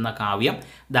ചലിക്കുന്ന കാവ്യം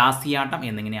ദാസിയാട്ടം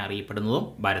എന്നിങ്ങനെ അറിയപ്പെടുന്നതും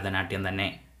ഭരതനാട്യം തന്നെ.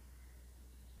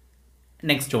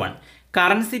 നെക്സ്റ്റ് വൺ,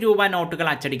 കറൻസി രൂപ നോട്ടുകൾ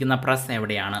അച്ചടിക്കുന്ന പ്രസ്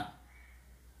എവിടെയാണ്?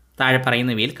 താഴെ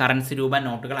പറയുന്നവയിൽ കറൻസി രൂപ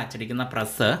നോട്ടുകൾ അച്ചടിക്കുന്ന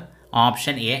പ്രസ്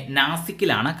ഓപ്ഷൻ എ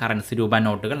നാസിക്കിലാണ്. കറൻസി രൂപ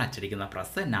നോട്ടുകൾ അച്ചടിക്കുന്ന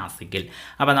പ്രസ് നാസിക്കിൽ.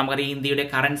 അപ്പോൾ നമുക്കറിയാം ഇന്ത്യയുടെ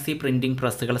കറൻസി പ്രിൻറ്റിംഗ്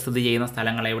പ്രസ്സുകൾ സ്ഥിതി ചെയ്യുന്ന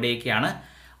സ്ഥലങ്ങൾ എവിടെയൊക്കെയാണ്?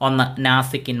 ഒന്ന്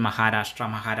നാസിക് ഇൻ മഹാരാഷ്ട്ര,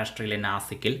 മഹാരാഷ്ട്രയിലെ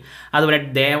നാസിക്കിൽ. അതുപോലെ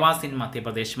ദേവാസ് ഇൻ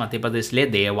മധ്യപ്രദേശ്, മധ്യപ്രദേശിലെ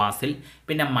ദേവാസിൽ.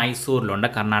 പിന്നെ മൈസൂരിലുണ്ട്,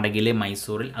 കർണാടകയിലെ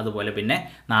മൈസൂരിൽ. അതുപോലെ പിന്നെ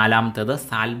നാലാമത്തേത്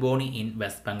സാൽബോണി ഇൻ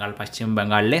വെസ്റ്റ് ബംഗാൾ, പശ്ചിമ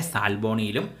ബംഗാളിലെ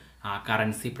സാൽബോണിയിലും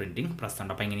കറൻസി പ്രിൻറ്റിംഗ് പ്രസ്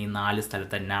ഉണ്ട്. അപ്പോൾ ഇങ്ങനെ ഈ 4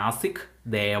 സ്ഥലത്ത് നാസിക്,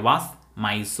 ദേവാസ്,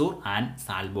 മൈസൂർ ആൻഡ്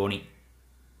സാൽബോണി.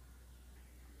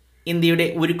 ഇന്ത്യയുടെ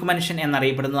ഉരുക്കു മനുഷ്യൻ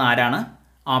എന്നറിയപ്പെടുന്നത് ആരാണ്?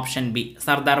 Option B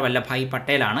Sardar Vallabhbhai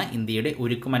പട്ടേലാണ്. ഇന്ത്യയുടെ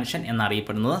ഉരുക്കു മനുഷ്യൻ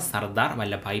എന്നറിയപ്പെടുന്നത് സർദാർ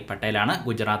വല്ലഭായ് പട്ടേലാണ്.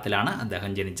 ഗുജറാത്തിലാണ്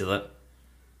അദ്ദേഹം ജനിച്ചത്.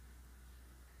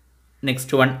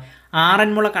 നെക്സ്റ്റ് വൺ,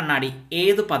 ആറന്മുള കണ്ണാടി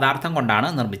ഏത് പദാർത്ഥം കൊണ്ടാണ്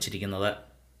നിർമ്മിച്ചിരിക്കുന്നത്?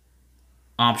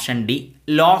 ഓപ്ഷൻ ഡി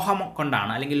ലോഹം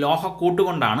കൊണ്ടാണ്, അല്ലെങ്കിൽ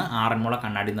ലോഹക്കൂട്ടുകൊണ്ടാണ് ആറന്മുള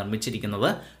കണ്ണാടി നിർമ്മിച്ചിരിക്കുന്നത്.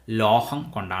 ലോഹം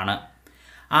കൊണ്ടാണ്.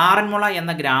 ആറന്മുള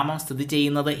എന്ന ഗ്രാമം സ്ഥിതി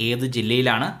ചെയ്യുന്നത് ഏത്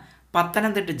ജില്ലയിലാണ്?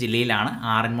 പത്തനംതിട്ട ജില്ലയിലാണ്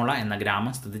ആറന്മുള എന്ന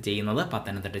ഗ്രാമം സ്ഥിതി ചെയ്യുന്നത്.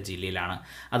 പത്തനംതിട്ട ജില്ലയിലാണ്.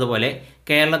 അതുപോലെ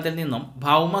കേരളത്തിൽ നിന്നും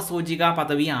ഭൗമസൂചിക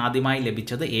പദവി ആദ്യമായി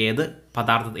ലഭിച്ചത്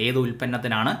ഏത്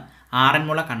ഉൽപ്പന്നത്തിനാണ്?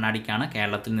 ആറന്മുള കണ്ണാടിക്കാണ്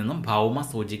കേരളത്തിൽ നിന്നും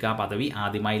ഭൗമസൂചിക പദവി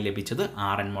ആദ്യമായി ലഭിച്ചത്.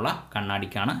 ആറന്മുള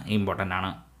കണ്ണാടിക്കാണ്. ഇമ്പോർട്ടൻ്റ്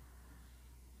ആണ്.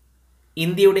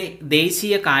 ഇന്ത്യയുടെ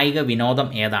ദേശീയ കായിക വിനോദം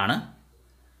ഏതാണ്?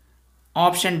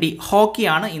 Option D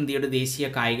ഹോക്കിയാണ്. ഇന്ത്യയുടെ ദേശീയ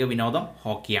കായിക വിനോദം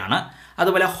ഹോക്കിയാണ്.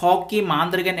 അതുപോലെ ഹോക്കി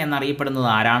മാന്ത്രികൻ എന്നറിയപ്പെടുന്നത്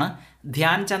ആരാണ്?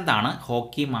 ധ്യാൻചന്ദ് ആണ്.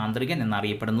 ഹോക്കി മാന്ത്രികൻ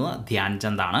എന്നറിയപ്പെടുന്നത്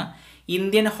ധ്യാൻചന്ദ് ആണ്.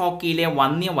 ഇന്ത്യൻ ഹോക്കിയിലെ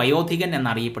വന്യവയോധികൻ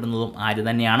എന്നറിയപ്പെടുന്നതും ആര്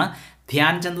തന്നെയാണ്?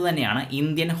 ധ്യാൻചന്ദ് തന്നെയാണ്.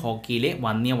 ഇന്ത്യൻ ഹോക്കിയിലെ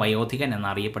വന്യവയോധികൻ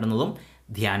എന്നറിയപ്പെടുന്നതും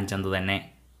ധ്യാൻചന്ദ് തന്നെ.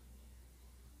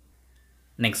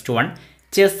 നെക്സ്റ്റ് വൺ,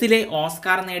 ചെസ്സിലെ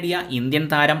ഓസ്കാർ നേടിയ ഇന്ത്യൻ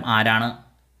താരം ആരാണ്?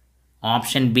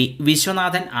 Option B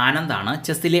Viswanathan ആനന്ദാണ്.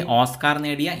 ചെസ്സിലെ ഓസ്കാർ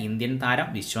നേടിയ ഇന്ത്യൻ താരം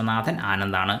വിശ്വനാഥൻ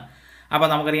ആനന്ദാണ്. അപ്പോൾ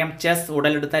നമുക്കറിയാം ചെസ്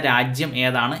ഉടലെടുത്ത രാജ്യം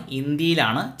ഏതാണ്?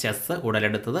 ഇന്ത്യയിലാണ്. ചെസ്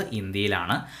ഉടലെടുത്തത്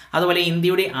ഇന്ത്യയിലാണ്. അതുപോലെ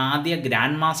ഇന്ത്യയുടെ ആദ്യ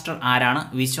ഗ്രാൻഡ് മാസ്റ്റർ ആരാണ്?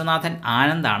 വിശ്വനാഥൻ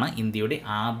ആനന്ദാണ്. ഇന്ത്യയുടെ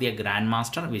ആദ്യ grand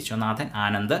master Viswanathan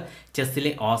Anand.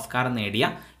 ചെസ്സിലെ Oscar നേടിയ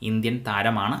ഇന്ത്യൻ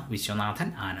താരമാണ്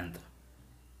വിശ്വനാഥൻ ആനന്ദ്.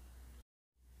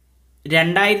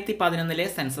 2011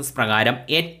 സെൻസസ് പ്രകാരം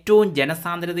ഏറ്റവും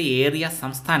ജനസാന്ദ്രതയേറിയ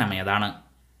സംസ്ഥാനം ഏതാണ്?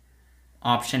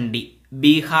 ഓപ്ഷൻ ഡി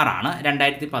ബീഹാർ ആണ്.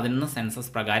 2011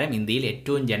 സെൻസസ് പ്രകാരം ഇന്ത്യയിൽ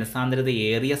ഏറ്റവും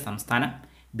ജനസാന്ദ്രതയേറിയ സംസ്ഥാനം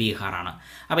ബീഹാറാണ്.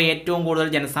 അപ്പോൾ ഏറ്റവും കൂടുതൽ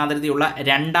ജനസാന്ദ്രതയുള്ള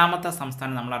രണ്ടാമത്തെ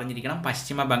സംസ്ഥാനം നമ്മൾ അറിഞ്ഞിരിക്കണം,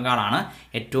 പശ്ചിമ ബംഗാളാണ്.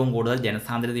 ഏറ്റവും കൂടുതൽ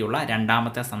ജനസാന്ദ്രതയുള്ള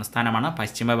രണ്ടാമത്തെ സംസ്ഥാനമാണ്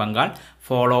പശ്ചിമ ബംഗാൾ,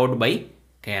 ഫോളോഡ് ബൈ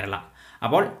കേരള.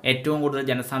 അപ്പോൾ ഏറ്റവും കൂടുതൽ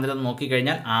ജനസാന്ദ്രത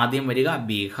നോക്കിക്കഴിഞ്ഞാൽ ആദ്യം വരിക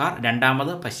ബീഹാർ,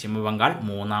 രണ്ടാമത് പശ്ചിമ ബംഗാൾ,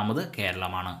 മൂന്നാമത്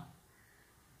കേരളമാണ്.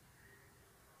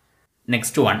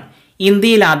 നെക്സ്റ്റ് വൺ,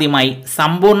 ഇന്ത്യയിൽ ആദ്യമായി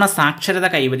സമ്പൂർണ്ണ സാക്ഷരത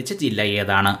കൈവരിച്ച ജില്ല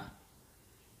ഏതാണ്?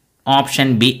 ഓപ്ഷൻ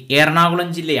ബി എറണാകുളം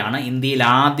ജില്ലയാണ്. ഇന്ത്യയിൽ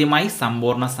ആദ്യമായി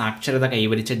സമ്പൂർണ്ണ സാക്ഷരത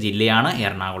കൈവരിച്ച ജില്ലയാണ്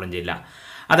എറണാകുളം ജില്ല.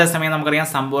 അതേസമയം നമുക്കറിയാം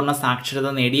സമ്പൂർണ്ണ സാക്ഷരത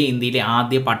നേടിയ ഇന്ത്യയിലെ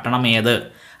ആദ്യ പട്ടണം ഏത്,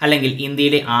 അല്ലെങ്കിൽ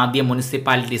ഇന്ത്യയിലെ ആദ്യ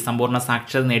മുനിസിപ്പാലിറ്റി, സമ്പൂർണ്ണ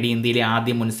സാക്ഷരത നേടിയ ഇന്ത്യയിലെ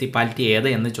ആദ്യ മുനിസിപ്പാലിറ്റി ഏത്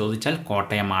എന്ന് ചോദിച്ചാൽ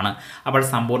കോട്ടയമാണ്. അപ്പോൾ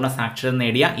സമ്പൂർണ്ണ സാക്ഷരത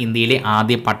നേടിയ ഇന്ത്യയിലെ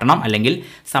ആദ്യ പട്ടണം അല്ലെങ്കിൽ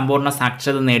സമ്പൂർണ്ണ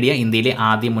സാക്ഷരത നേടിയ ഇന്ത്യയിലെ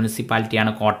ആദ്യ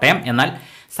മുനിസിപ്പാലിറ്റിയാണ് കോട്ടയം. എന്നാൽ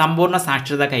സമ്പൂർണ്ണ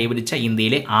സാക്ഷരത കൈവരിച്ച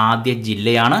ഇന്ത്യയിലെ ആദ്യ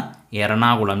ജില്ലയാണ്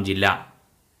എറണാകുളം ജില്ല.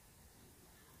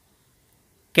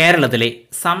 കേരളത്തിലെ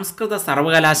സംസ്കൃത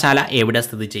സർവകലാശാല എവിടെ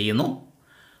സ്ഥിതി ചെയ്യുന്നു?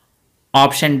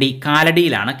 Option D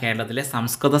കാലടിയിലാണ്. കേരളത്തിലെ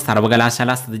സംസ്കൃത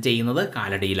സർവകലാശാല സ്ഥിതി ചെയ്യുന്നത്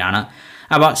കാലടിയിലാണ്.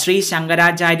 അപ്പോൾ ശ്രീ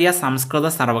ശങ്കരാചാര്യ സംസ്കൃത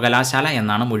സർവകലാശാല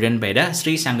എന്നാണ് മുഴുവൻ പേര്.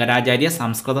 ശ്രീ ശങ്കരാചാര്യ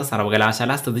സംസ്കൃത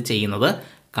സർവകലാശാല സ്ഥിതി ചെയ്യുന്നത്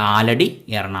കാലടി,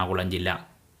 എറണാകുളം ജില്ല.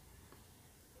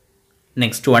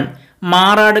 നെക്സ്റ്റ് വൺ,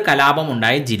 മാറാട്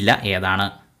കലാപമുണ്ടായ ജില്ല ഏതാണ്?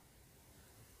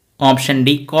 ഓപ്ഷൻ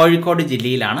ഡി കോഴിക്കോട്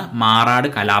ജില്ലയിലാണ് മാറാട്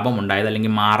കലാപം ഉണ്ടായത്,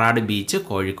 അല്ലെങ്കിൽ മാറാട് ബീച്ച്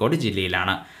കോഴിക്കോട്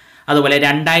ജില്ലയിലാണ്. അതുപോലെ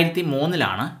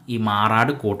 2003 ഈ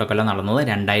മാറാട് കൂട്ടക്കൊല നടന്നത്.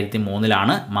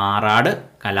 2003 മാറാട്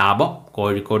കലാപം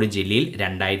കോഴിക്കോട് ജില്ലയിൽ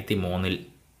 2003.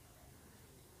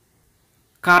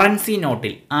 കറൻസി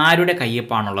നോട്ടിൽ ആരുടെ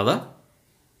കയ്യൊപ്പാണുള്ളത്?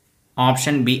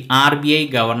 ഓപ്ഷൻ ബി RBI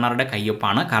ഗവർണറുടെ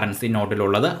കയ്യൊപ്പാണ് കറൻസി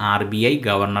നോട്ടിലുള്ളത്. RBI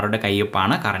ഗവർണറുടെ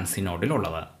കയ്യൊപ്പാണ് കറൻസി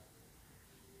നോട്ടിലുള്ളത്.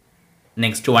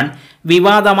 നെക്സ്റ്റ് വൺ,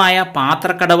 വിവാദമായ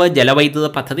പാത്രക്കടവ് ജലവൈദ്യുത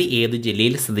പദ്ധതി ഏത്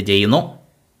ജില്ലയിൽ സ്ഥിതി ചെയ്യുന്നു?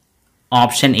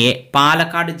 ഓപ്ഷൻ എ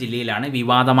പാലക്കാട് ജില്ലയിലാണ്.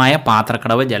 വിവാദമായ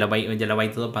പാത്രക്കടവ്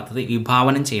ജലവൈദ്യുത പദ്ധതി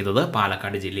വിഭാവനം ചെയ്തത്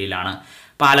പാലക്കാട് ജില്ലയിലാണ്.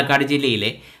 പാലക്കാട്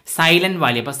ജില്ലയിലെ സൈലന്റ്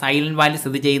വാലി. അപ്പോൾ സൈലന്റ് വാലി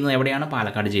സ്ഥിതി ചെയ്യുന്നത് എവിടെയാണ്?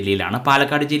 പാലക്കാട് ജില്ലയിലാണ്.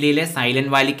 പാലക്കാട് ജില്ലയിലെ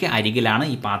സൈലന്റ് വാലിക്ക് അരികിലാണ്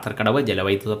ഈ പാത്രക്കടവ്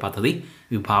ജലവൈദ്യുത പദ്ധതി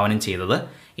വിഭാവനം ചെയ്തത്.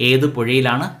 ഏത്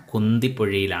പുഴയിലാണ്?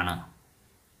 കുന്തിപ്പുഴയിലാണ്.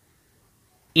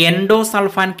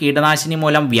 എൻഡോസൾഫാൻ കീടനാശിനി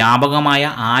മൂലം വ്യാപകമായ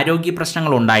ആരോഗ്യ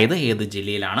പ്രശ്നങ്ങൾ ഉണ്ടായത് ഏത്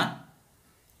ജില്ലയിലാണ്?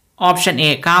 ഓപ്ഷൻ എ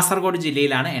കാസർഗോഡ്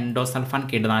ജില്ലയിലാണ് എൻഡോസൾഫാൻ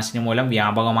കീടനാശിനി മൂലം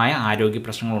വ്യാപകമായ ആരോഗ്യ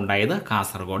പ്രശ്നങ്ങൾ ഉണ്ടായത്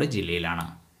കാസർഗോഡ് ജില്ലയിലാണ്.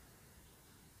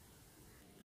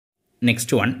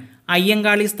 നെക്സ്റ്റ് വൺ,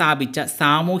 അയ്യങ്കാളി സ്ഥാപിച്ച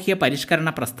സാമൂഹ്യ പരിഷ്കരണ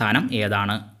പ്രസ്ഥാനം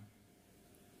ഏതാണ്?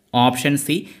 ഓപ്ഷൻ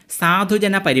സി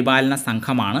സാധുജന പരിപാലന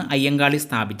സംഘമാണ്. അയ്യങ്കാളി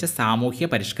സ്ഥാപിച്ച സാമൂഹ്യ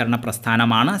പരിഷ്കരണ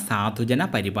പ്രസ്ഥാനമാണ് സാധുജന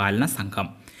പരിപാലന സംഘം.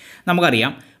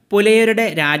 നമുക്കറിയാം, പുലയരുടെ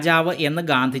രാജാവ് എന്ന്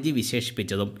ഗാന്ധിജി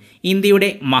വിശേഷിപ്പിച്ചതും ഇന്ത്യയുടെ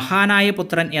മഹാനായ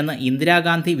പുത്രൻ എന്ന്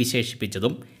ഇന്ദിരാഗാന്ധി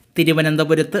വിശേഷിപ്പിച്ചതും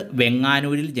തിരുവനന്തപുരത്ത്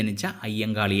വെങ്ങാനൂരിൽ ജനിച്ച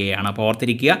അയ്യങ്കാളിയെയാണ്. അപ്പോൾ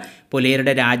ഓർത്തിരിക്കുക,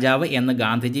 പുലയരുടെ രാജാവ് എന്ന്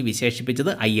ഗാന്ധിജി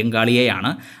വിശേഷിപ്പിച്ചത് അയ്യങ്കാളിയെയാണ്.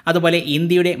 അതുപോലെ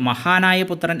ഇന്ത്യയുടെ മഹാനായ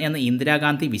പുത്രൻ എന്ന്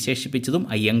ഇന്ദിരാഗാന്ധി വിശേഷിപ്പിച്ചതും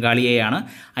അയ്യങ്കാളിയെയാണ്.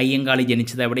 അയ്യങ്കാളി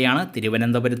ജനിച്ചത് എവിടെയാണ്?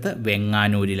 തിരുവനന്തപുരത്ത്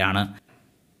വെങ്ങാനൂരിലാണ്.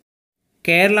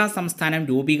 കേരള സംസ്ഥാനം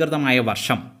രൂപീകൃതമായ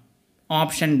വർഷം?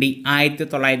 ഓപ്ഷൻ ഡി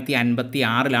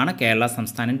 1956 കേരള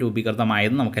സംസ്ഥാനം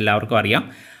രൂപീകൃതമായത് നമുക്കെല്ലാവർക്കും അറിയാം.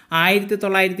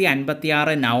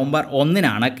 1956 നവംബർ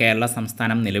 1 കേരള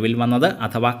സംസ്ഥാനം നിലവിൽ വന്നത്,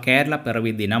 അഥവാ കേരള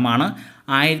പിറവി ദിനമാണ്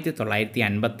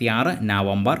 1956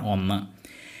 നവംബർ 1.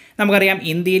 നമുക്കറിയാം,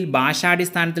 ഇന്ത്യയിൽ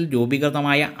ഭാഷാടിസ്ഥാനത്തിൽ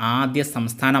രൂപീകൃതമായ ആദ്യ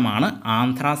സംസ്ഥാനമാണ്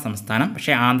ആന്ധ്ര സംസ്ഥാനം.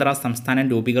 പക്ഷേ ആന്ധ്ര സംസ്ഥാനം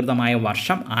രൂപീകൃതമായ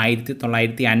വർഷം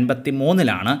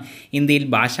 1953 ഇന്ത്യയിൽ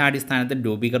ഭാഷാടിസ്ഥാനത്തിൽ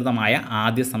രൂപീകൃതമായ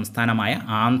ആദ്യ സംസ്ഥാനമായ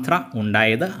ആന്ധ്ര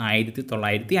ഉണ്ടായത്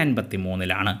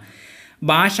 1953.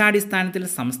 ഭാഷാടിസ്ഥാനത്തിൽ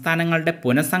സംസ്ഥാനങ്ങളുടെ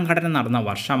പുനഃസംഘടന നടന്ന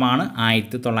വർഷമാണ്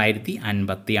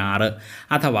 1956,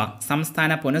 അഥവാ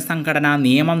സംസ്ഥാന പുനഃസംഘടനാ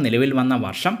നിയമം നിലവിൽ വന്ന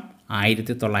വർഷം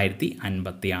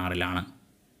 1956.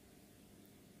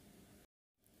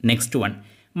 നെക്സ്റ്റ് വൺ,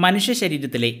 മനുഷ്യ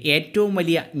ശരീരത്തിലെ ഏറ്റവും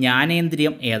വലിയ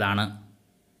ജ്ഞാനേന്ദ്രിയം ഏതാണ്?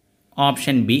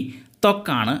 Option B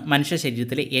ത്വക്കാണ്. മനുഷ്യ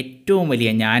ശരീരത്തിലെ ഏറ്റവും വലിയ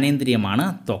ജ്ഞാനേന്ദ്രിയമാണ്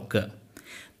ത്വക്ക്.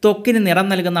 ത്വക്കിന് നിറം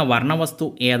നൽകുന്ന വർണ്ണവസ്തു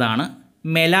ഏതാണ്?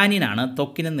 മെലാനിനാണ്.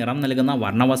 ത്വക്കിന് നിറം നൽകുന്ന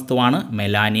വർണ്ണവസ്തുവാണ്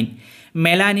മെലാനിൻ.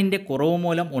 മെലാനിൻ്റെ കുറവ്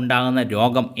മൂലം ഉണ്ടാകുന്ന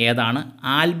രോഗം ഏതാണ്?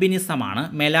 ആൽബിനിസമാണ്.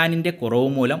 മെലാനിൻ്റെ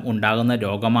കുറവ് മൂലം ഉണ്ടാകുന്ന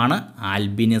രോഗമാണ്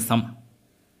ആൽബിനിസം.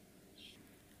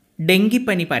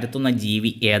 ഡെങ്കിപ്പനി പരത്തുന്ന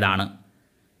ജീവി ഏതാണ്?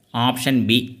 ഓപ്ഷൻ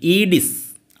ബി ഈഡിസ്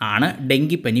ആണ്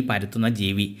ഡെങ്കിപ്പനി പരത്തുന്ന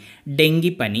ജീവി.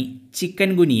 ഡെങ്കിപ്പനി, ചിക്കൻ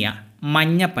ഗുനിയ,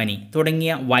 മഞ്ഞപ്പനി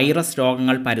തുടങ്ങിയ വൈറസ്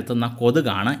രോഗങ്ങൾ പരത്തുന്ന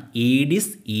കൊതുകാണ്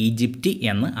ഈഡിസ് ഈജിപ്റ്റി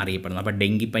എന്ന് അറിയപ്പെടുന്നത്. അപ്പോൾ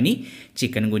ഡെങ്കിപ്പനി,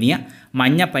 ചിക്കൻ ഗുനിയ,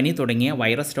 മഞ്ഞപ്പനി തുടങ്ങിയ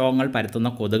വൈറസ് രോഗങ്ങൾ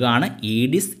പരത്തുന്ന കൊതുകാണ്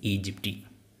ഈഡിസ് ഈജിപ്റ്റി.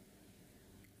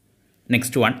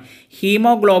 നെക്സ്റ്റ് വൺ,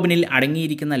 ഹീമോഗ്ലോബിനിൽ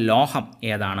അടങ്ങിയിരിക്കുന്ന ലോഹം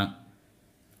ഏതാണ്?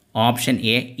 Option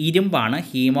A ഇരുമ്പാണ്.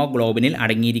 ഹീമോഗ്ലോബിനിൽ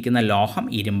അടങ്ങിയിരിക്കുന്ന ലോഹം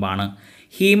ഇരുമ്പാണ്.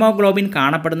 ഹീമോഗ്ലോബിൻ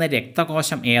കാണപ്പെടുന്ന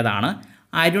രക്തകോശം ഏതാണ്?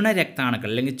 അരുണ രക്താണുക്കൾ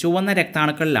അല്ലെങ്കിൽ ചുവന്ന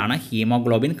രക്താണുക്കളിലാണ്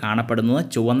ഹീമോഗ്ലോബിൻ കാണപ്പെടുന്നത്.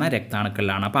 ചുവന്ന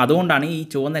രക്താണുക്കളിലാണ്. അപ്പോൾ അതുകൊണ്ടാണ് ഈ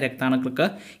ചുവന്ന രക്താണുക്കൾക്ക്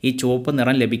ഈ ചുവപ്പ്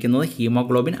നിറം ലഭിക്കുന്നത്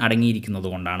ഹീമോഗ്ലോബിൻ അടങ്ങിയിരിക്കുന്നത്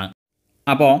കൊണ്ടാണ്.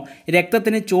 അപ്പോൾ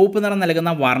രക്തത്തിന് ചുവപ്പ് നിറം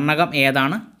നൽകുന്ന വർണ്ണകം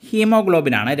ഏതാണ്?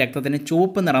 ഹീമോഗ്ലോബിനാണ്. രക്തത്തിന്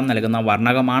ചുവപ്പ് നിറം നൽകുന്ന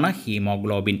വർണ്ണകമാണ്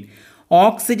ഹീമോഗ്ലോബിൻ.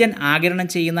 ഓക്സിജൻ ആഗിരണം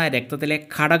ചെയ്യുന്ന രക്തത്തിലെ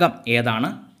ഘടകം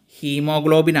ഏതാണ്?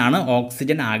 ഹീമോഗ്ലോബിനാണ്.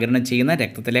 ഓക്സിജൻ ആഗിരണം ചെയ്യുന്ന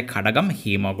രക്തത്തിലെ ഘടകം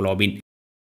ഹീമോഗ്ലോബിൻ.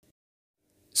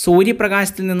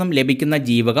 സൂര്യപ്രകാശത്തിൽ നിന്നും ലഭിക്കുന്ന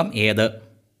ജീവകം ഏത്?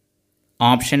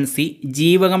 ഓപ്ഷൻ സി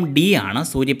ജീവകം ഡി ആണ്.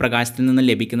 സൂര്യപ്രകാശത്തിൽ നിന്നും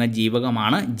ലഭിക്കുന്ന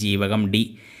ജീവകമാണ് ജീവകം ഡി.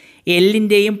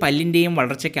 എല്ലിൻ്റെയും പല്ലിൻ്റെയും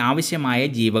വളർച്ചയ്ക്ക് ആവശ്യമായ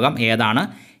ജീവകം ഏതാണ്?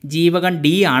 ജീവകം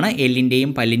ഡി ആണ്.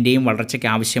 എല്ലിൻ്റെയും പല്ലിൻ്റെയും വളർച്ചയ്ക്ക്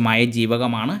ആവശ്യമായ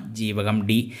ജീവകമാണ് ജീവകം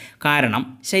ഡി. കാരണം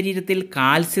ശരീരത്തിൽ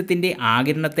കാൽസ്യത്തിൻ്റെ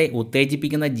ആഗിരണത്തെ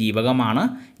ഉത്തേജിപ്പിക്കുന്ന ജീവകമാണ്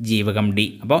ജീവകം ഡി.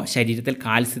 അപ്പോൾ ശരീരത്തിൽ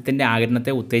കാൽസ്യത്തിൻ്റെ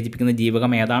ആഗിരണത്തെ ഉത്തേജിപ്പിക്കുന്ന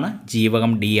ജീവകം ഏതാണ്?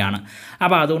 ജീവകം ഡി ആണ്.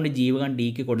 അപ്പോൾ അതുകൊണ്ട് ജീവകം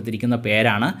ഡിക്ക് കൊടുത്തിരിക്കുന്ന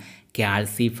പേരാണ്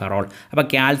കാൽസിഫെറോൾ. അപ്പോൾ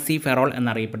കാൽസിഫെറോൾ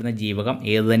എന്നറിയപ്പെടുന്ന ജീവകം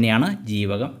ഏത് തന്നെയാണ്?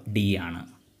 ജീവകം ഡി ആണ്.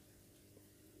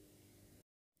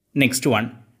 നെക്സ്റ്റ് വൺ,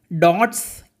 ഡോട്ട്സ്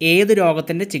ഏത്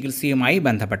രോഗത്തിൻ്റെ ചികിത്സയുമായി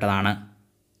ബന്ധപ്പെട്ടതാണ്?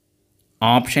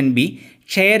 ഓപ്ഷൻ ബി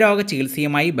ക്ഷയരോഗ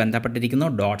ചികിത്സയുമായി ബന്ധപ്പെട്ടിരിക്കുന്നു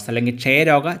ഡോട്ട്സ്, അല്ലെങ്കിൽ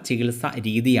ക്ഷയരോഗ ചികിത്സ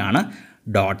രീതിയാണ്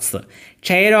ഡോട്ട്സ്.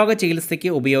 ക്ഷയരോഗ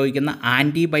ചികിത്സയ്ക്ക് ഉപയോഗിക്കുന്ന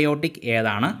ആൻറ്റിബയോട്ടിക്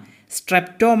ഏതാണ്?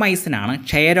 സ്ട്രെപ്റ്റോമൈസിനാണ്.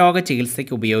 ക്ഷയരോഗ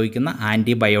ചികിത്സയ്ക്ക് ഉപയോഗിക്കുന്ന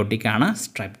ആൻറ്റിബയോട്ടിക്കാണ്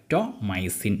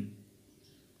സ്ട്രെപ്റ്റോമൈസിൻ.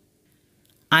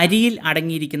 അരിയിൽ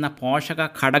അടങ്ങിയിരിക്കുന്ന പോഷക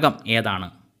ഘടകം ഏതാണ്?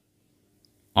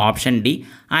 Option D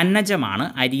അന്നജമാണ്.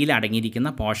 അരിയിൽ അടങ്ങിയിരിക്കുന്ന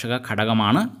പോഷക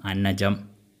ഘടകമാണ് അന്നജം.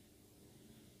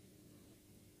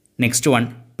 നെക്സ്റ്റ് വൺ,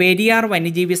 പെരിയാർ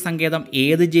വന്യജീവി സങ്കേതം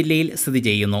ഏത് ജില്ലയിൽ സ്ഥിതി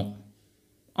ചെയ്യുന്നു?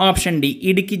 ഓപ്ഷൻ ഡി,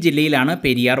 ഇടുക്കി ജില്ലയിലാണ്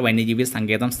പെരിയാർ വന്യജീവി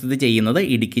സങ്കേതം സ്ഥിതി ചെയ്യുന്നത്.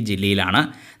 ഇടുക്കി ജില്ലയിലാണ്.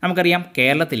 നമുക്കറിയാം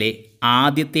കേരളത്തിലെ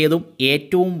ആദ്യത്തേതും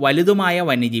ഏറ്റവും വലുതുമായ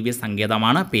വന്യജീവി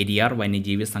സങ്കേതമാണ് പെരിയാർ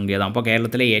വന്യജീവി സങ്കേതം. അപ്പോൾ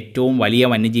കേരളത്തിലെ ഏറ്റവും വലിയ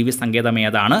വന്യജീവി സങ്കേതം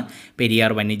ഏതാണ്?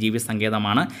 പെരിയാർ വന്യജീവി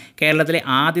സങ്കേതമാണ്. കേരളത്തിലെ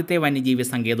ആദ്യത്തെ വന്യജീവി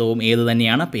സങ്കേതവും ഏത്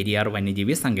തന്നെയാണ്? പെരിയാർ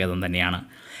വന്യജീവി സങ്കേതം തന്നെയാണ്.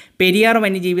 പെരിയാർ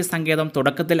വന്യജീവി സങ്കേതം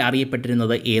തുടക്കത്തിൽ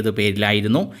അറിയപ്പെട്ടിരുന്നത് ഏത്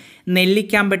പേരിലായിരുന്നു?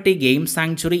 നെല്ലിക്കാമ്പട്ടി ഗെയിം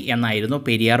സാങ്ച്വറി എന്നായിരുന്നു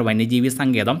പെരിയാർ വന്യജീവി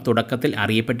സങ്കേതം തുടക്കത്തിൽ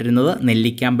അറിയപ്പെട്ടിരുന്നത്.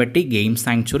 നെല്ലിക്കാമ്പട്ടി ഗെയിം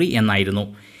സാങ്ച്വറി എന്നായിരുന്നു.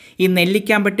 ഈ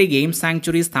നെല്ലിക്കാമ്പട്ടി ഗെയിം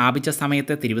സാങ്ച്വറി സ്ഥാപിച്ച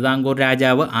സമയത്തെ തിരുവിതാംകൂർ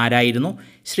രാജാവ് ആരായിരുന്നു?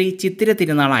 ശ്രീ ചിത്തിര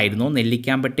തിരുനാളായിരുന്നു.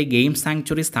 നെല്ലിക്കാമ്പട്ടി ഗെയിം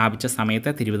സാങ്ച്വറി സ്ഥാപിച്ച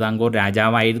സമയത്തെ തിരുവിതാംകൂർ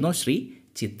രാജാവായിരുന്നു ശ്രീ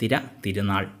ചിത്തിര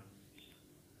തിരുനാൾ.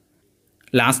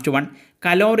 ലാസ്റ്റ് വൺ,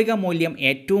 കലോറിക മൂല്യം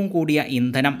ഏറ്റവും കൂടിയ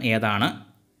ഇന്ധനം ഏതാണ്?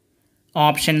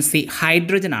 ഓപ്ഷൻ സി,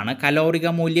 ഹൈഡ്രജൻ ആണ്. കലോറിക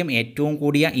മൂല്യം ഏറ്റവും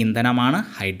കൂടിയ ഇന്ധനമാണ്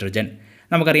ഹൈഡ്രജൻ.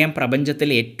 നമുക്കറിയാം പ്രപഞ്ചത്തിൽ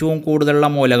ഏറ്റവും കൂടുതലുള്ള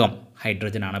മൂലകം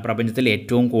ഹൈഡ്രജനാണ്. പ്രപഞ്ചത്തിൽ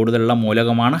ഏറ്റവും കൂടുതലുള്ള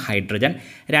മൂലകമാണ് ഹൈഡ്രജൻ.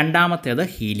 രണ്ടാമത്തേത്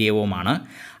ഹീലിയവുമാണ്.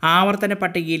 ആവർത്തന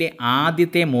പട്ടികയിലെ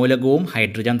ആദ്യത്തെ മൂലകവും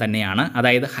ഹൈഡ്രജൻ തന്നെയാണ്.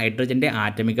 അതായത് ഹൈഡ്രജൻ്റെ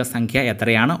ആറ്റമിക സംഖ്യ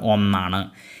എത്രയാണ്? 1 ആണ്.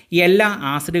 എല്ലാ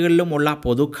ആസിഡുകളിലുമുള്ള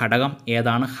പൊതു ഘടകം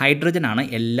ഏതാണ്? ഹൈഡ്രജനാണ്.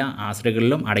 എല്ലാ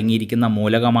ആസിഡുകളിലും അടങ്ങിയിരിക്കുന്ന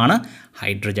മൂലകമാണ്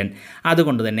ഹൈഡ്രജൻ.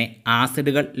 അതുകൊണ്ട് തന്നെ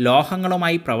ആസിഡുകൾ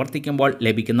ലോഹങ്ങളുമായി പ്രവർത്തിക്കുമ്പോൾ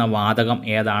ലഭിക്കുന്ന വാതകം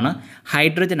ഏതാണ്?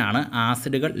 ഹൈഡ്രജനാണ്.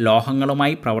 ആസിഡുകൾ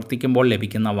ലോഹങ്ങളുമായി പ്രവർത്തിക്കുമ്പോൾ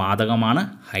ലഭിക്കുന്ന വാതകമാണ്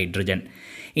ഹൈഡ്രജൻ.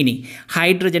 ഇനി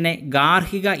ഹൈഡ്രജനെ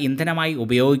ഗാർഹിക ഇന്ധനമായി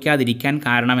ഉപയോഗിക്കാതിരിക്കാൻ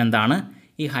കാരണം എന്താണ്?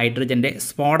 ഈ ഹൈഡ്രജൻ്റെ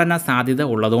സ്ഫോടന സാധ്യത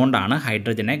ഉള്ളതുകൊണ്ടാണ്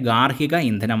ഹൈഡ്രജനെ ഗാർഹിക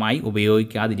ഇന്ധനമായി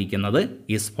ഉപയോഗിക്കാതിരിക്കുന്നത്.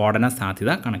 ഈ സ്ഫോടന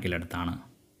സാധ്യത കണക്കിലെടുത്താണ്.